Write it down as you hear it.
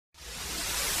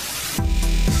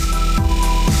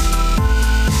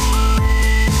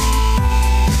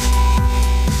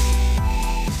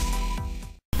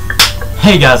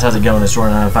Hey guys, how's it going? It's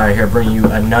Jordan on Fire here, bringing you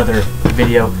another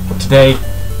video. Today,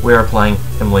 we are playing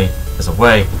Emily is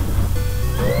Away.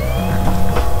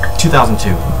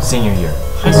 2002, senior year,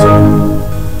 high school.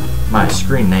 My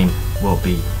screen name will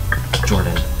be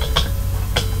Jordan.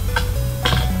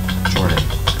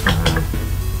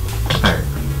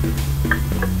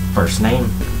 First name,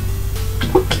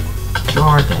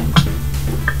 Jordan.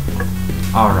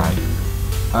 Alright.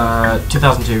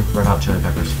 2002, Red Hot Chili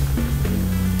Peppers.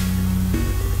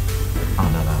 Oh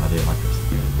no, I do it like this.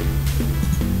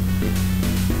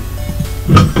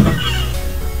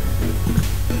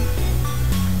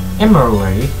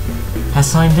 Emily has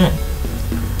signed in.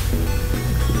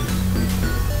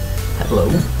 Hello.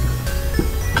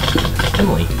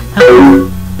 Emily. Hello.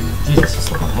 Jesus,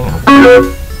 it's like, hang on.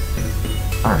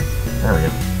 Alright, there we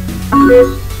go.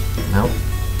 Nope.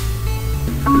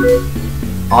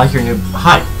 I like your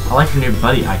new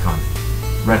buddy icon.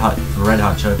 Red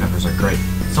Hot Chili Peppers are great.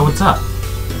 So what's up?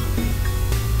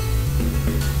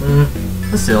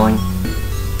 The ceiling.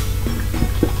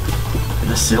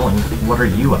 The ceiling? What are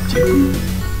you up to?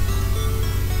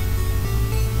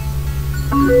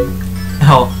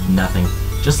 Hell, nothing.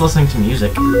 Just listening to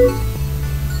music. Do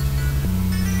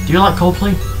you like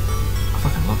Coldplay? I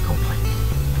fucking love Coldplay.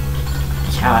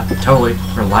 Yeah, totally.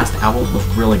 Her last album was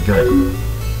really good.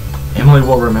 Emily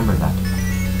will remember that.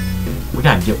 We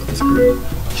gotta get with this group.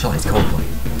 She likes Coldplay.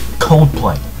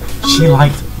 Coldplay. She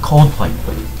liked Coldplay.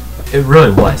 It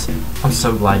really was. I'm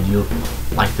so glad you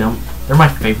like them. They're my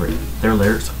favorite. Their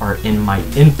lyrics are in my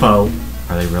info.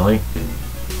 Are they really?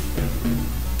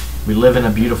 We live in a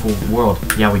beautiful world.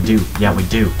 Yeah, we do. Yeah, we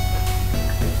do.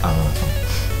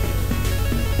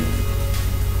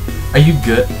 Are you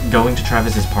going to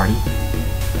Travis's party?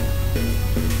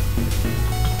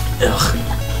 Ugh.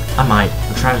 I might.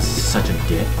 But Travis is such a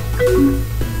dick.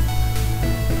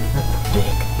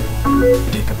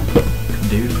 Dick.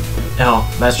 Dude. Oh,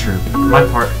 that's true.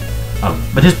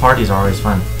 But his parties are always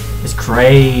fun. It's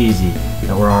crazy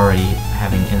that we're already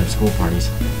having end of school parties.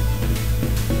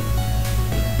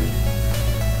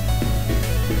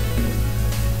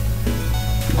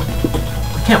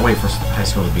 I can't wait for high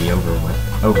school to be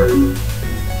over.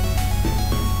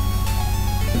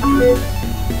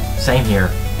 Same here.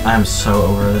 I am so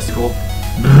over this school.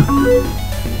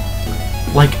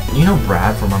 Like, you know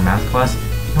Brad from our math class?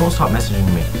 He won't stop messaging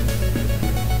me.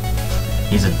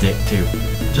 He's a dick too.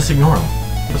 Just ignore him.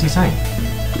 What's he saying?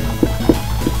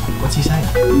 What's he saying?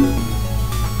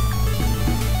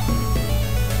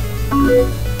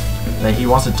 That he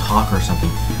wants to talk or something.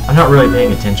 I'm not really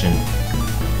paying attention.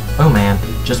 Oh man,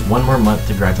 just one more month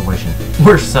to graduation.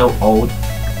 We're so old.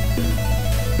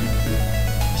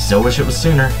 Still wish it was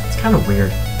sooner. It's kind of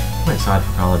weird. I'm excited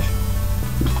for college.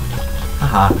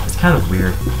 Haha, it's kind of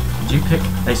weird. Did you pick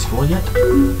a school yet?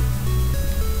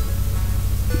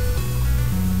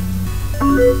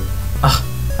 Ugh,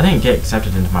 I didn't get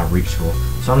accepted into my REACH school,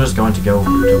 so I'm just going to go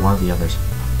to one of the others.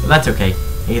 But that's okay.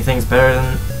 Anything's better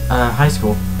than high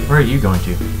school. Where are you going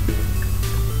to?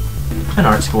 An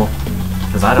art school,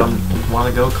 because I don't want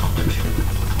to go to college.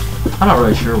 I'm not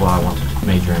really sure what I want to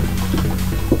major in,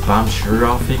 but I'm sure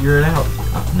I'll figure it out.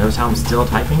 Notice how I'm still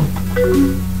typing?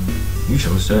 You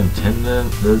chose to attend an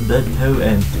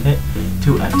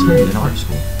art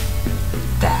school.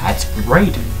 That's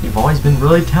great! You've always been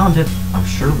really talented. I'm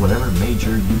sure whatever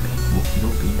major you pick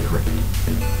will be great.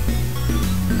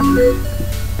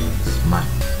 Smile.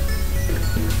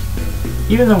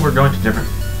 Even though we're going to different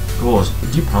schools,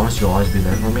 do you promise you'll always be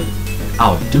there for me?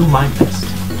 I'll do my best.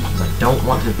 Because I don't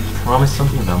want to promise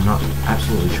something that I'm not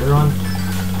absolutely sure on.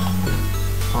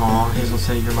 Aw, Hazel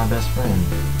said you're my best friend.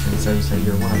 And so you said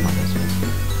you're one of my best friends.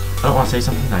 I don't want to say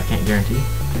something that I can't guarantee,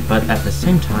 but at the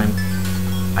same time,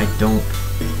 I don't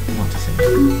want to say it.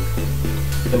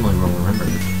 Emily will remember.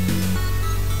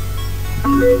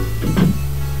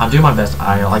 I'll do my best.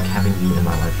 I like having you in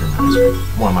my life. You're my best friend.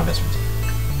 One of my best friends.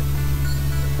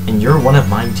 And you're one of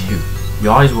mine too. You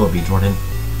always will be, Jordan.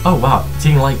 Oh wow, it's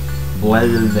getting late.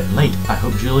 I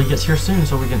hope Julie gets here soon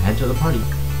so we can head to the party.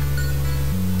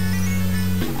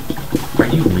 Are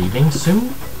you leaving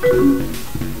soon?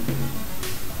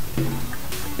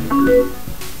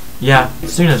 Yeah,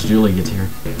 as soon as Julie gets here.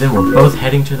 Then we're both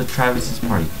heading to the Travis's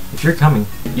party. If you're coming,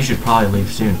 you should probably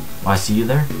leave soon. Will I see you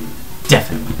there?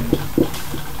 Definitely.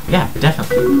 Yeah,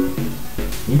 definitely.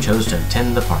 You chose to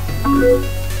attend the party.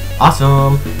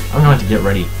 Awesome! I'm going to get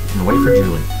ready and wait for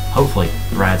Julie. Hopefully,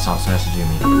 Brad stops messaging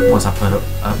me once I put up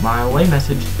my away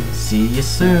message. See you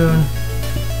soon.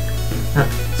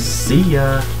 See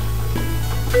ya.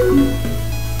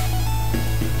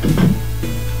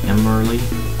 Emily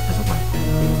is away.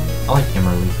 I like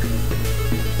Emily.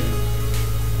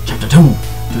 2002,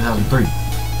 2003,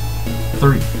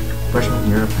 3, freshman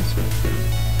year of high school,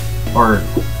 or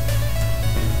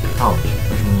college,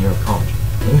 freshman year of college,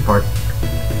 Linkin Park,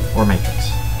 or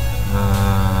Matrix,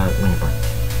 Linkin Park,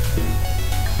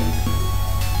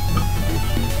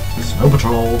 Snow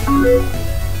Patrol,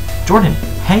 Jordan,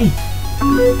 hey,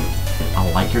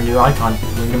 I like your new icon,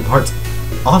 Linkin Park's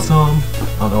awesome.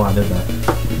 Oh no, I did that.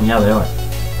 Yeah, they are.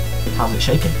 How's it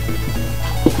shaking?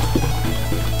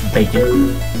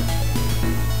 Bacon.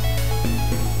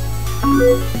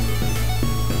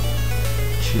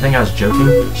 She think I was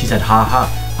joking? She said, haha,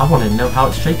 I wanted to know how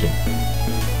it's shaking.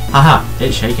 Haha,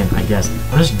 it's shaking, I guess.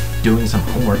 I'm just doing some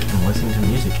homework and listening to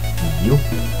music. You?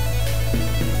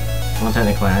 Well,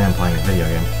 technically I am playing a video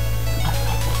game.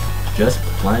 Just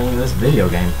playing this video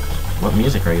game. What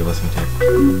music are you listening to?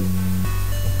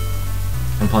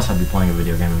 And plus I'd be playing a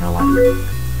video game in real life.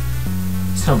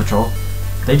 Snow Patrol.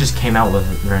 They just came out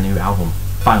with their new album,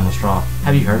 Final Straw.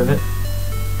 Have you heard of it?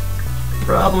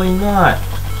 Probably not.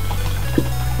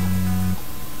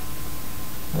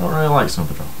 I don't really like Snow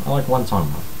Patrol. I like one song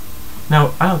more.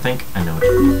 No, I don't think I know it.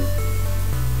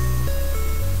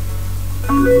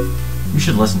 You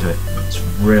should listen to it. It's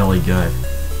really good.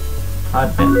 I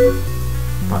bet.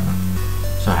 But,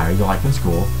 so how are you liking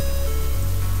school?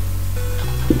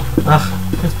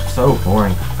 Ugh, it's so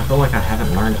boring. I feel like I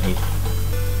haven't learned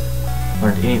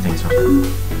anything so far.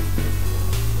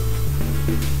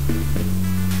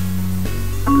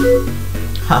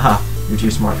 Haha, you're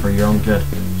too smart for your own good.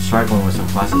 Struggling with some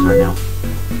classes right now.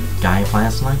 Got any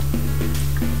plans tonight?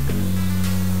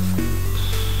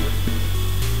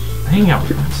 Hanging out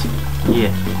with friends.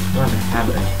 Yeah, learn to have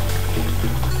it.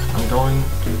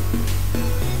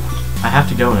 I have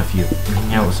to go in a few. I'm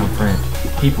hanging out with some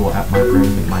people at my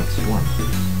friend Mike's dorm.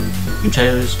 You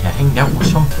chose to hang out with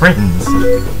some friends.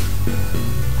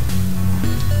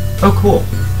 Oh cool.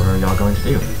 What are y'all going to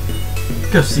do?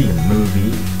 Go see a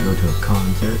movie, go to a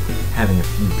concert, having a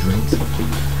few drinks.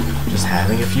 Just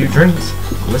having a few drinks,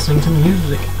 listening to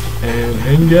music, and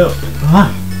hang out.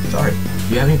 Ah, sorry.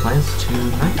 Do you have any plans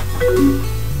tonight?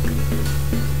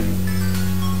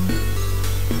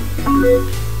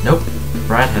 Nope.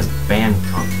 Brad has band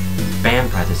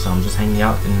practice, so I'm just hanging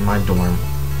out in my dorm.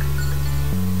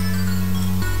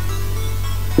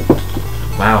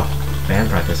 Wow, band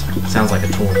practice. Sounds like a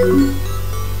tour.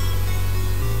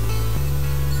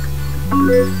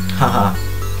 Haha.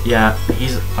 Yeah,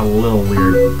 he's a little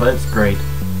weird, but it's great.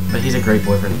 But he's a great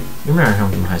boyfriend. You remember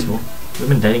him from high school? We've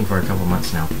been dating for a couple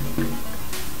months now.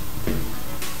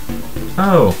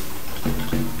 Oh.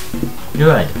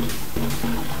 Good.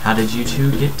 How did you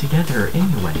two get together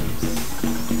anyways?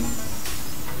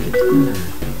 Get together.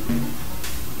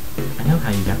 I know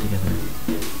how you got together.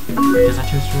 Because I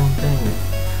chose the wrong thing.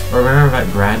 Remember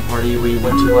that grad party we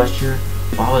went to last year?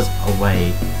 While I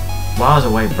was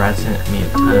away, Brad sent me a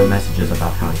ton of messages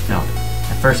about how he felt.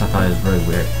 At first I thought it was really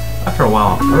weird. After a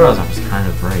while, I realized I was kind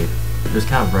of brave. It was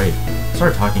kind of brave. I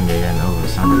started talking again over the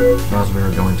summer, realized we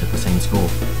were going to the same school.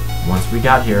 Once we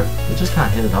got here, we just kind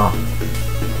of hit it off.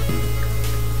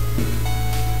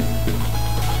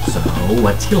 So,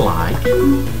 what's he like?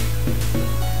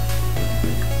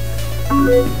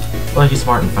 Well, he's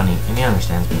smart and funny, and he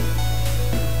understands me.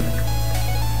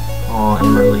 Aw,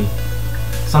 Emily.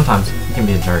 Sometimes he can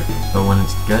be a jerk, but when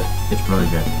it's good, it's really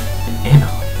good.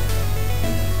 Emily,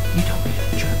 you don't be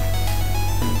a jerk.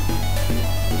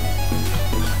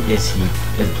 Is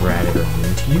Brad ever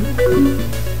mean to you?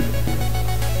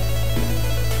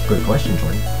 Good question,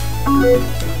 Jordan.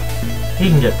 He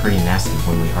can get pretty nasty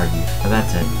when we argue, but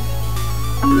that's it.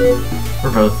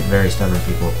 We're both very stubborn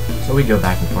people, so we go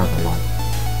back and forth a lot.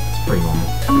 It's pretty normal.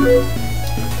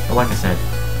 But like I said,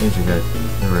 things are good.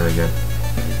 They're really good.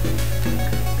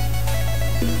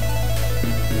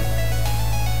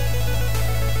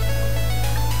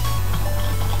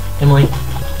 Emily,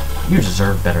 you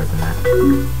deserve better than that.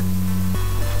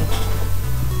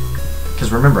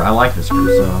 Because remember, I like this girl,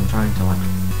 so I'm trying to,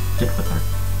 get with her.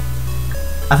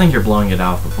 I think you're blowing it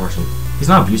out of proportion. He's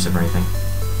not abusive or anything.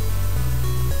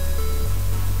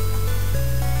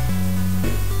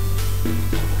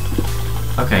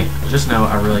 Okay, just know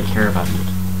I really care about you.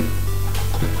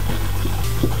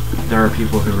 There are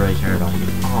people who really care about you.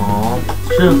 Aww.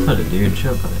 Should've put it, dude.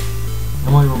 Should've put it.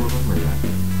 Emily will remember that.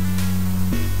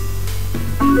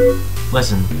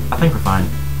 Listen, I think we're fine.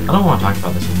 I don't want to talk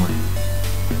about this anymore.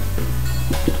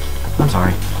 I'm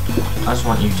sorry. I just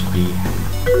want you to be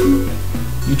happy.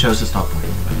 You chose to stop talking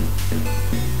about it.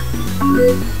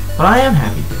 But I am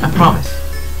happy. I promise.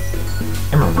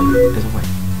 Emily is away.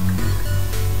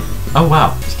 Oh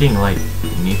wow, it's getting late.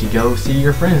 You need to go see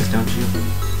your friends, don't you?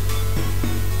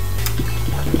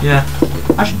 Yeah,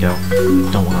 I should go.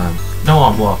 Don't wanna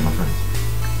blow off my friends.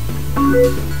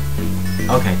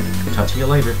 Okay, talk to you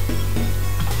later.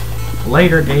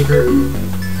 Later, Gator.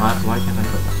 Why can't I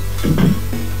put that?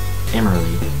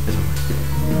 Emerly isn't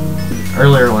right.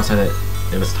 Earlier when I said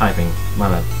it was typing. My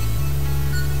bad.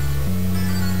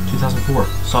 2004,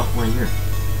 sophomore year,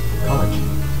 college.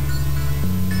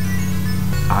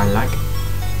 I like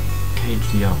Cage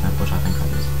the Elephant, which I think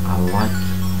that is. I like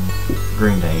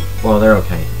Green Day. Well, they're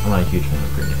okay. I'm not a huge fan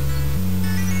of Green Day.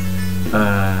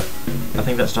 I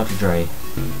think that's Dr. Dre.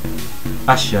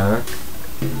 Usher.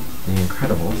 The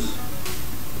Incredibles.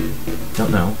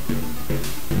 Don't know.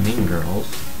 Mean Girls.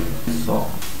 Saw.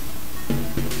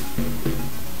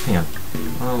 Hang on.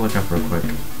 I'll look up real quick.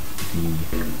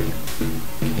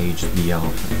 Cage the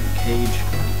Elephant. Cage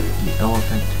the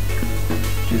Elephant.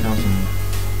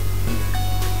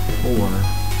 2004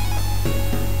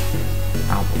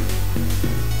 album.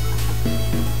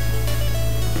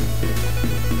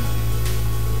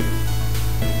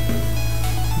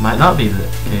 Might not be the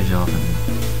Cage the Elephant.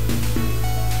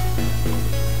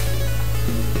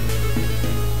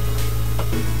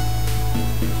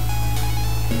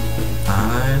 I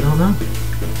don't know.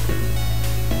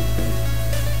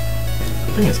 I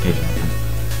think it's Cage the Elephant.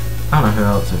 I don't know who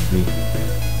else it would be.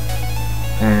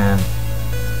 And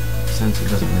since it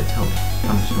doesn't really tell me,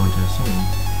 I'm just going to assume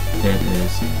it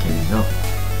is Cage the Elephant.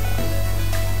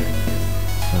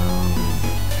 So,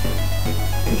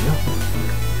 Cage the Elephant.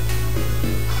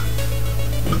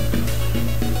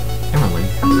 Emily.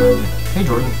 Hey,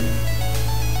 Jordan.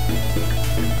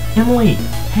 Emily!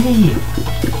 Hey!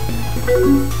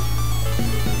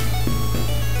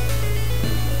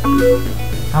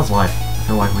 How's life? I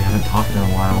feel like we haven't talked in a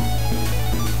while.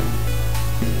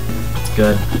 It's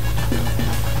good.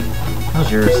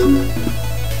 How's yours?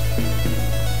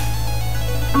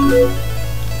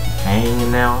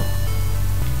 Hanging out?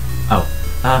 Oh,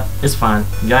 it's fine.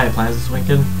 You got any plans this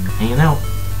weekend? Hanging out.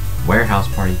 Warehouse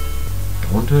party.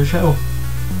 Going to a show.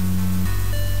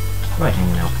 Right,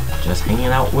 hanging out. Just hanging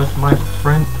out with my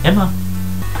friend Emma.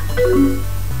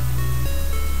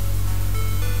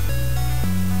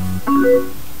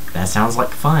 That sounds like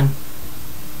fun.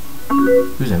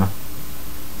 Who's Emma?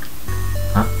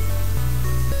 Huh?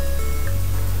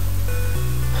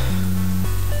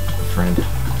 Friend.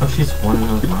 Oh, she's one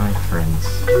of my friends.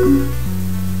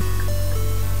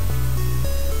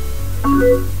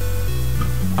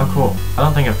 Oh, cool. I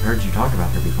don't think I've heard you talk about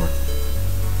her before.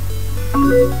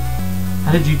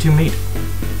 How did you two meet?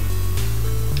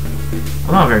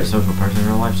 I'm not a very social person in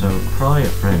real life, so probably a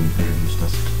friend introduced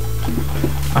us.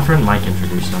 My friend Mike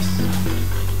introduced us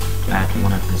at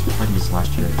one of his parties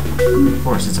last year. Of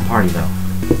course, it's a party though.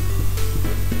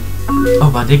 Oh,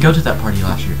 but I did go to that party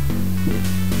last year.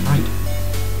 Right.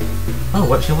 Oh,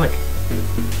 what's she like?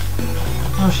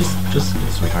 Oh, she's just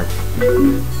a sweetheart.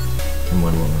 And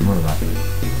one will remember that.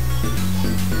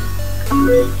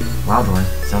 Wow, Jordan.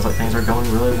 Sounds like things are going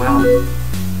really well.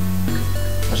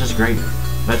 That's just great.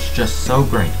 That's just so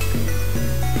great.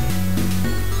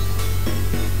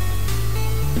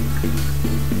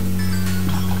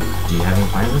 Do you have any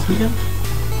plans this weekend?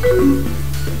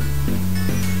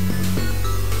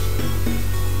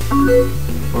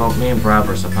 Well, me and Brad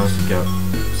were supposed to go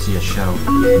see a show.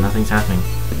 Nothing's happening.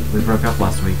 We broke up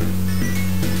last week.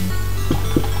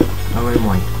 Oh,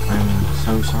 Emily, I'm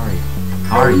so sorry.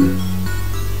 How are you?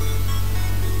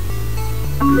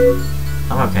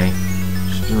 I'm okay.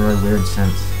 It's just been really weird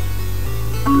since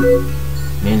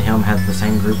me and him had the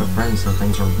same group of friends, so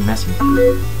things were messy. I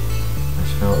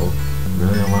just felt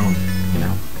really alone, you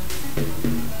know?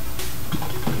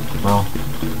 Well,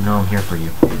 you know I'm here for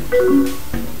you.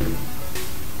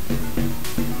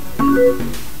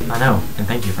 I know, and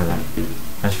thank you for that.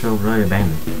 I just feel really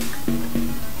abandoned.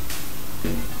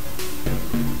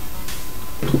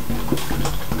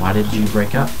 Why did you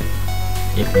break up?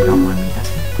 If you don't mind me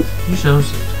asking. You should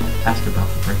ask about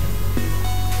the breakup.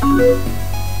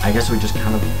 I guess we just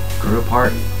kind of grew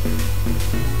apart.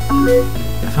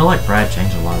 I feel like Brad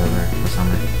changed a lot over the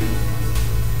summer.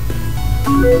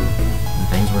 And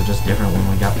things were just different when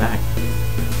we got back.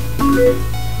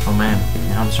 Oh man,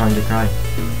 now I'm starting to cry.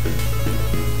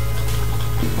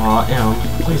 Aw, Em,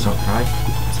 please don't cry.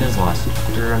 It's his loss.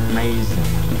 You're amazing.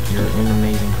 You're an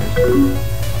amazing person.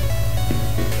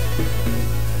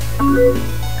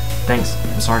 Thanks.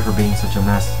 I'm sorry for being such a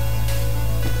mess.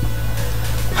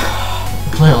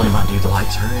 Clearly my dude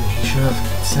likes her, and he should have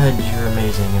said you're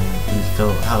amazing and you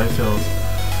feel how he feels.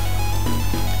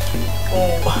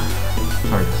 Oh.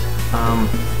 Sorry.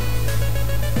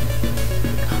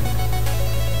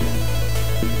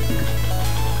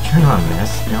 You're not a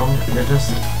mess. You're just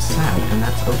sad, and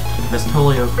that's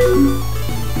totally okay.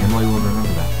 Emily will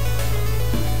remember that.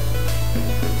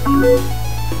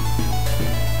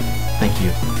 Thank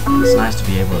you. It's nice to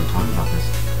be able to talk about this.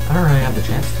 I don't really have the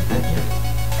chance to vent yet.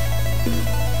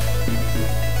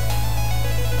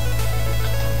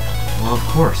 Well, of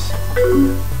course.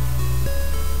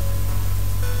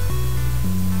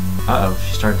 Uh-oh,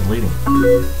 she started deleting. I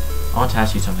want to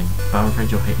ask you something, but I'm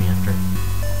afraid you'll hate me after.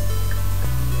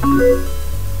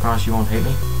 Promise you won't hate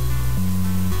me?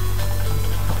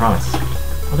 I promise.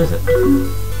 What is it?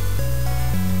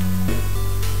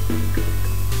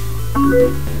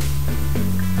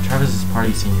 Travis's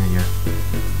party senior year.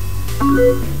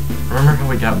 Remember how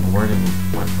we got bored and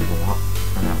went for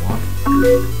that walk?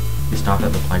 We stopped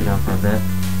at the playground for a bit.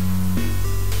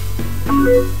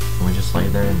 And we just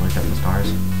laid there and looked at the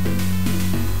stars.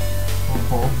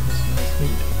 Oh, this is really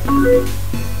sweet.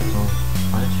 So,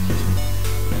 why did you kiss me?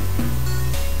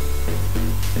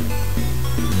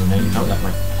 You know you felt that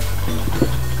way.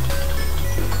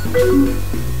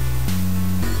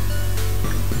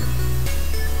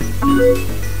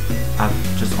 I've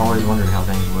just always wondered how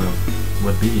things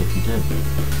would be if you did.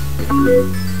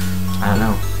 I don't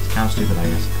know. It's kind of stupid, I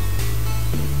guess.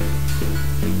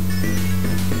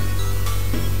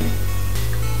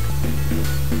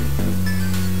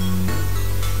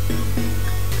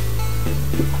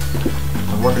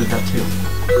 I wondered that too.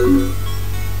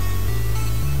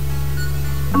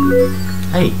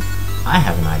 Hey, I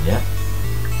have an idea.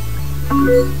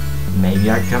 Maybe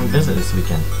I could come visit this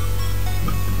weekend.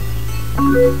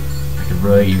 I could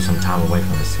really use some time away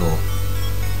from the school.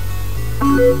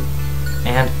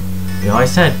 And we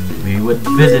always said we would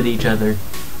visit each other.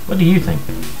 What do you think?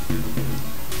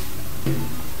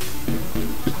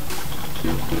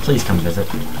 Please come visit.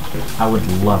 I would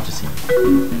love to see you.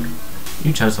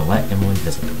 You chose to let Emily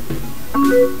visit.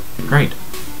 Great.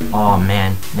 Aw,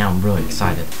 man, now I'm really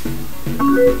excited.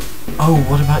 Oh,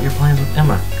 what about your plans with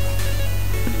Emma?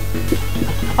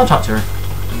 I'll talk to her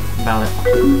about it.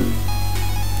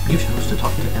 You chose to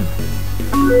talk to Emma.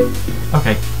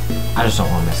 Okay, I just don't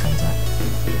want to mess things up.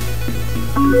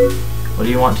 What do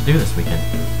you want to do this weekend?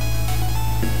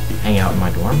 Hang out in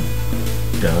my dorm?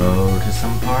 Go to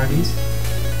some parties?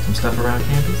 Some stuff around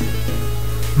campus?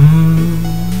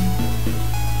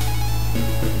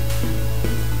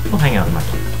 We'll hang out in my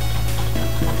dorm.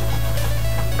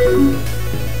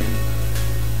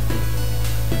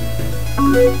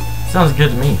 Sounds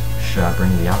good to me. Should I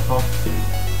bring the alcohol?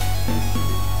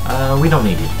 We don't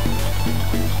need it.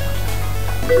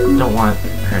 Don't want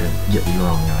her to get the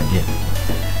wrong idea.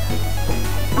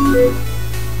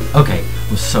 Okay,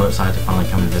 I'm so excited to finally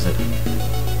come and visit.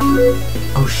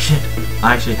 Oh shit,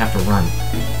 I actually have to run.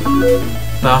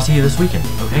 But I'll see you this weekend,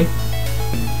 okay?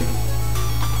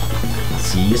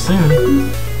 See you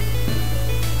soon.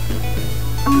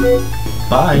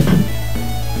 Bye.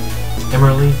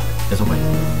 Emily is away.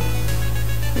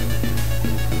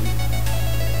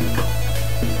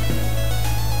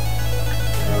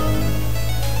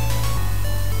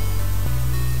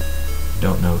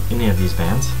 Don't know any of these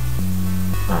bands.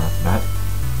 That.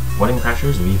 Wedding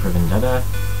Crashers, V for Vendetta,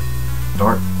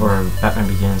 Dark, or Batman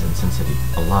Begins, and Sin City.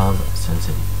 I love Sin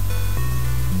City.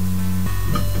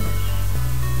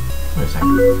 Wait a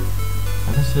second.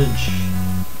 A message.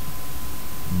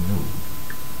 No.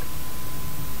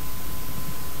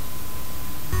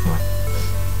 What?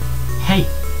 Hey!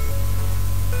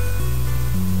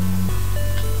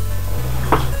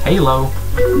 Halo!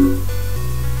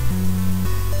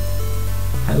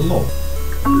 Hello.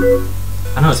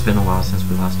 I know it's been a while since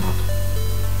we last talked.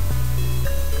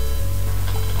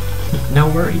 No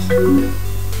worries.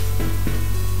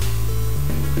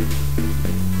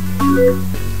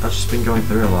 I've just been going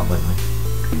through a lot lately.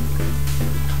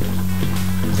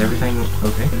 Is everything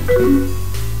okay?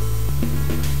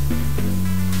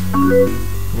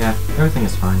 Yeah, everything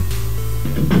is fine.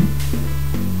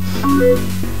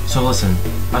 So listen,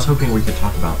 I was hoping we could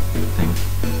talk about things.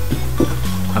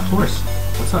 Of course.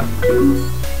 What's up?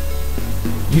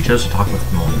 You chose to talk with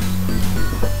Emily.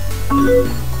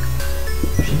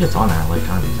 She gets on at a late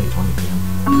time, it's 8:20 p.m.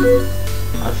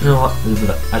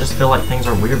 I just feel like things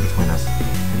are weird between us.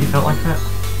 Have you felt like that?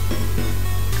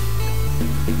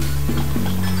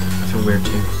 I feel weird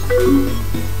too.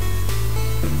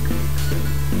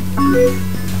 I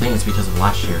think it's because of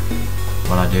last year.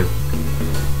 What I do.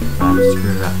 But I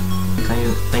screwed it up.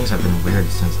 Things have been weird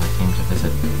since I came to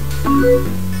visit.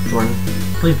 Jordan,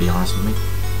 please be honest with me.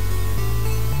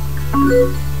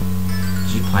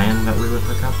 Did you plan that we would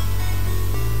hook up?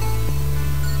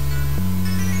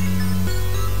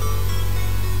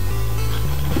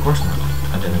 Of course not.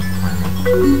 I didn't plan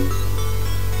that.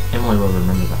 only will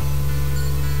remember that.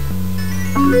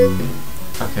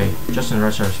 Okay, just in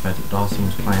retrospect, it all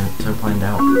seems so planned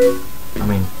out. I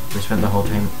mean, we spent the whole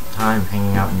time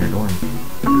hanging out in your dorm.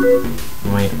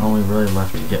 And we only really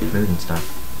left to get food and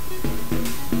stuff.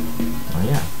 Oh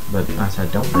yeah, but I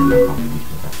said don't bring no coffee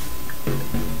because of that.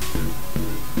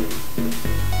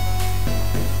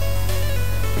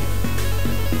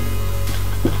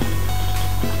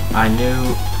 I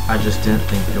knew, I just didn't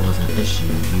think it was an issue.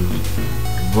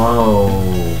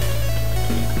 Whoa.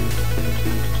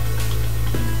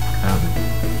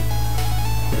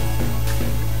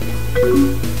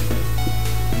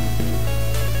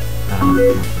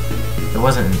 It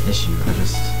wasn't an issue, I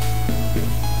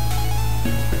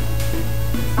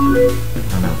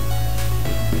don't know.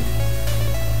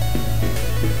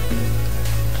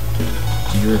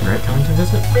 Do you regret coming to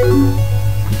visit?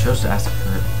 You chose to ask about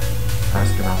her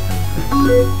first.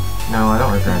 No, I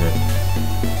don't regret it.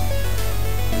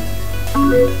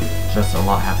 Just a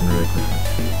lot happened really quickly.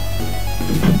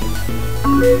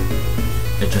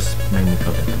 It just made me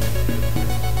feel different.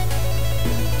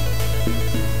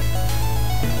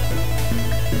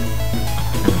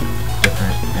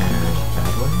 Different in a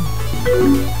bad way?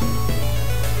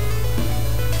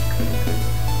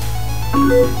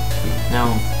 No,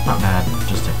 not bad,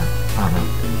 just different. I don't know.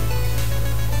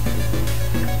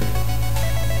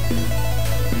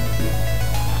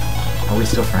 Are we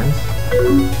still friends?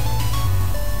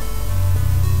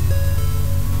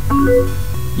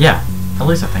 Yeah, at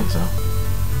least I think so.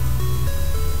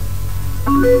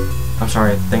 I'm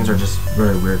sorry, things are just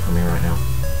really weird for me right now.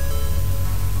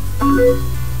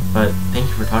 But thank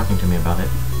you for talking to me about it.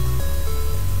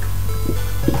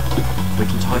 We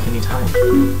can talk anytime.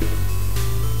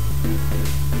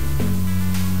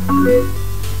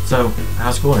 So,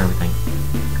 how's school and everything?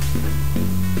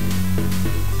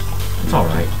 It's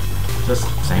alright. Just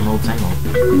same old, same old.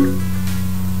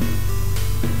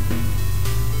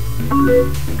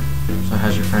 So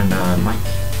how's your friend, Mike?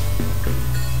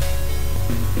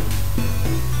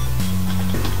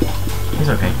 He's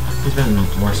okay. He's been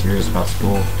more serious about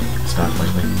school stuff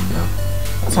lately, so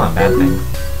that's not a bad thing.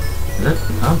 Is it?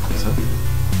 I don't think so.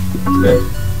 It's good.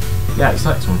 Yeah, it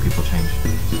sucks when people change.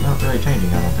 It's not really changing,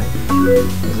 I don't think.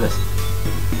 What is this?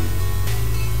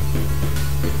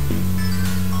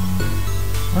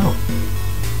 Oh.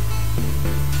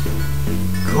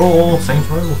 Cool, Saints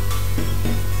Row.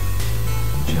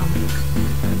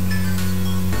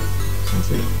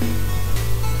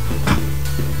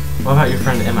 What about your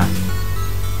friend Emma?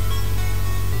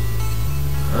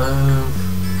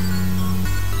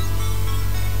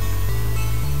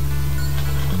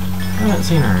 I haven't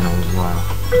seen her in a while.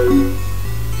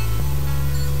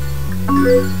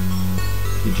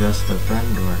 You just a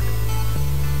friend, or?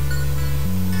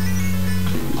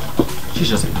 She's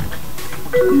just a friend.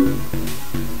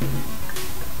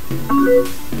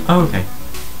 Oh, okay.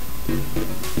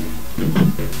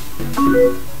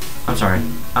 I'm sorry.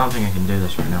 I don't think I can do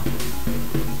this right now.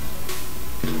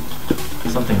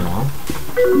 Something wrong?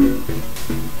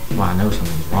 Well, I know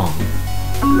something's wrong.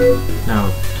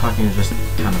 No, talking is just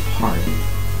kind of hard.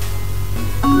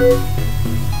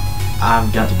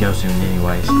 I've got to go soon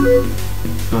anyways.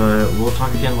 But we'll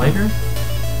talk again later?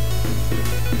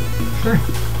 Sure.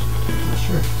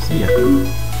 Sure. See ya.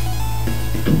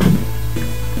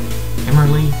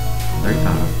 Kimberly,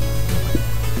 35.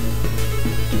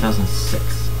 2006.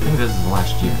 I think this is the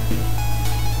last year.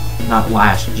 Not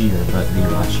last year, but the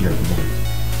last year of the game.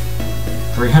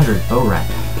 300 Borat.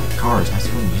 Cars, High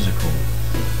School Musical.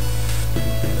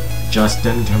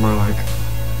 Justin Timberlake.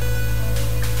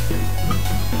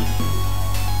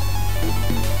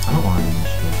 I don't want to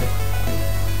initiate it.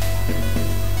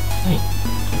 Hey.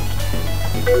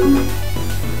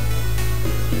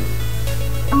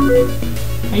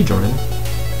 Hey, Jordan.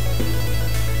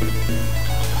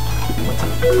 What's up?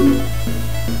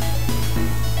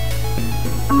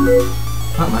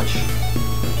 Not much.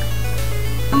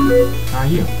 How are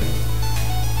you?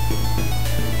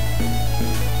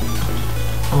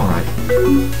 I'm alright.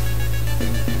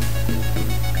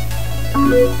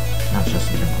 Not just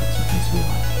in general, so it needs to be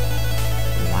like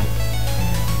white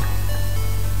and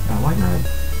yeah, white and red.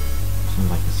 Seems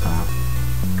like the style.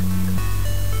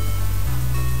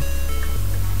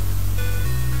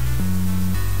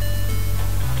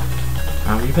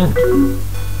 How have you been?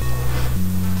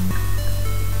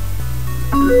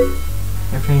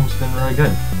 Everything's been really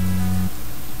good.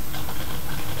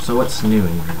 So what's new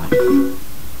in your life?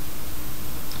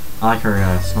 I like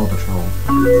her Snow Patrol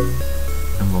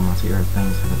emblem. I see her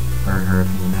things her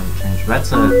opinion hasn't changed.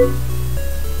 That's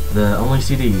the only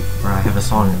CD where I have a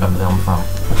song of them from.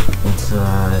 It's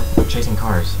Chasing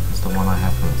Cars. It's the one I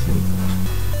have from the city.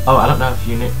 Oh, I don't know if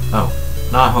you knew. Oh,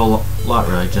 not a whole lot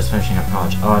really. Just finishing up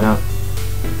college. Oh,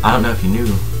 I don't know if you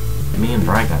knew. Me and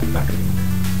Brad got back together.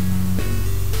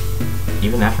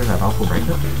 Even after that awful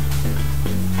breakup.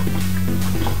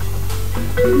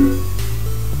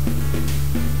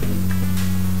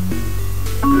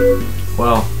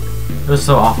 Well, it was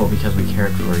so awful because we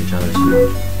cared for each other so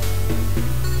much.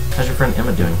 How's your friend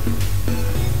Emma doing?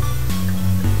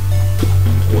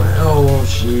 Well,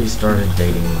 she started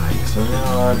dating Mike, so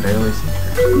now I barely see her.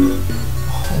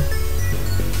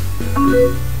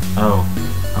 Oh,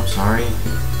 I'm sorry.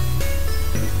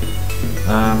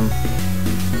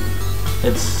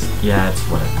 It's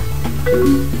whatever.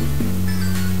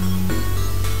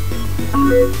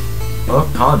 Well,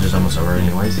 college is almost over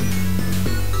anyways.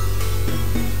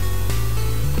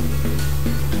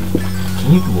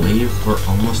 Can you believe we're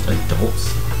almost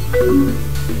adults?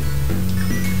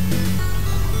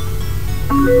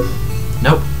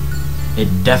 Nope.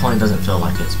 It definitely doesn't feel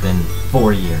like it's been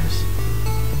 4 years.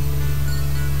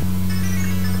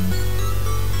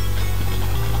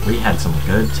 We had some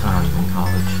good times in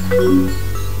college.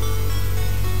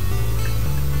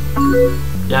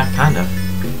 Yeah, kind of.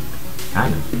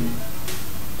 Kind of.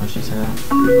 Don't you say that?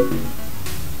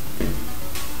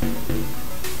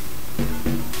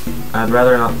 I'd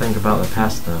rather not think about the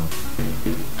past, though.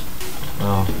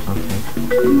 Well, okay.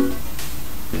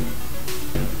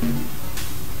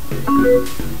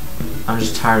 I'm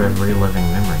just tired of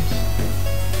reliving memories.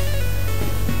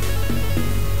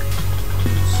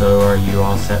 So, are you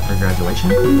all set for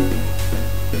graduation?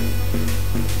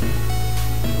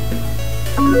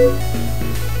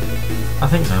 I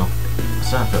think so. I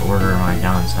still have to order my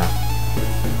gown and stuff.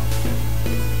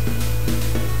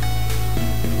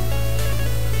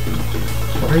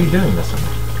 What are you doing this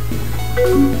summer?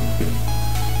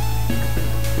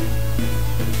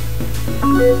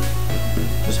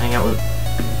 Just hang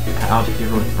out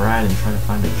here with Brad and try to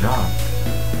find a job.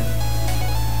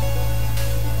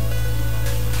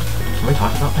 Can we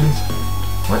talk about things?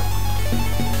 What?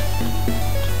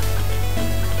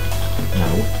 No.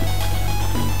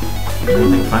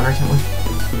 Anything fun recently?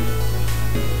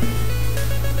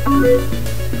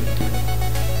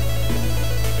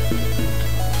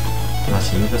 Did I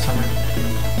see you this summer?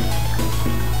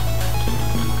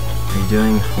 Are you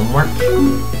doing homework?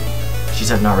 She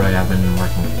said not really, I've been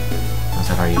working. I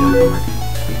said, are you doing homework?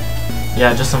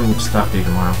 Yeah, just some stuff due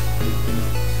tomorrow.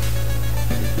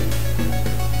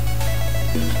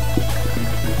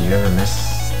 Do you ever miss...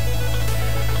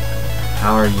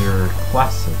 How are your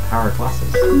classes? How are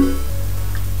classes?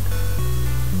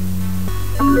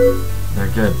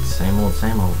 They're good. Same old,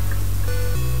 same old.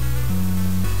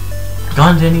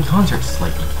 Gone to any concerts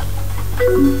lately?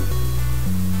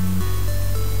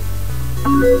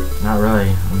 Not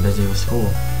really. I'm busy with school.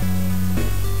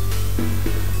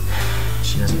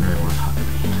 She doesn't really want to talk to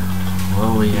me.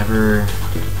 Will we ever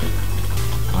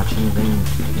watch any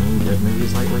good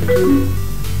movies lately?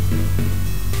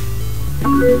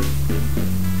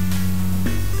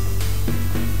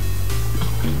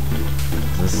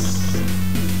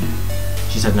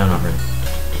 She said no, not really.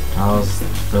 How's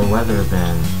the weather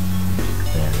been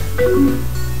there?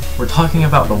 We're talking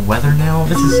about the weather now?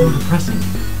 This is so depressing.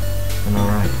 I'm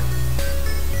alright.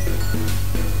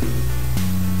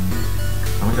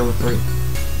 I'm gonna go with 3.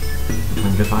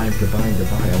 Between goodbye, goodbye, and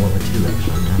goodbye. I went with 2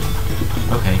 actually. No.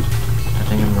 Okay. I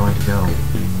think I'm going to go.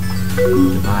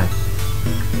 Goodbye.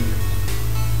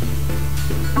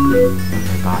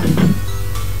 Okay, bye.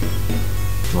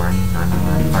 Jordan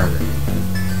 999 Firebird.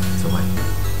 It's away.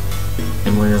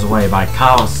 Emily is Away by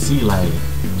Kyle Seeley.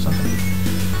 Something.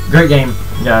 Great game,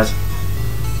 guys.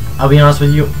 I'll be honest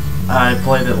with you. I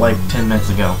played it like 10 minutes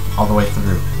ago, all the way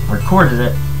through. I recorded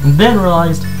it, and then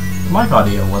realized the mic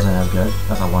audio wasn't as good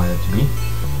as I wanted it to be.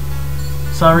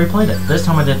 So I replayed it. This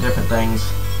time I did different things.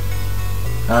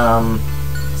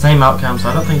 Same outcome, so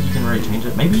I don't think you can really change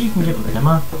it. Maybe you can get with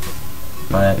Emma,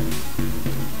 but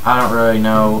I don't really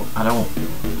know. I don't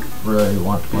really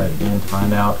want to play it again to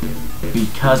find out,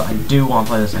 because I do want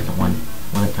to play the second one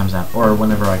when it comes out, or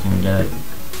whenever I can get it.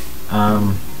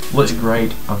 Looks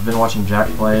great. I've been watching Jack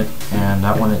play it, and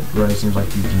that one, it really seems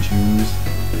like you can choose.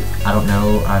 I don't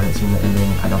know. I haven't seen the ending.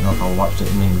 I don't know if I'll watch the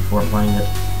ending before playing it,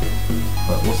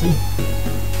 but we'll see.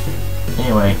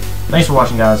 Anyway, thanks for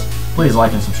watching, guys. Please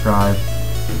like and subscribe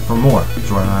for more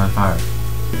Jordan on Fire.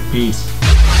 Peace.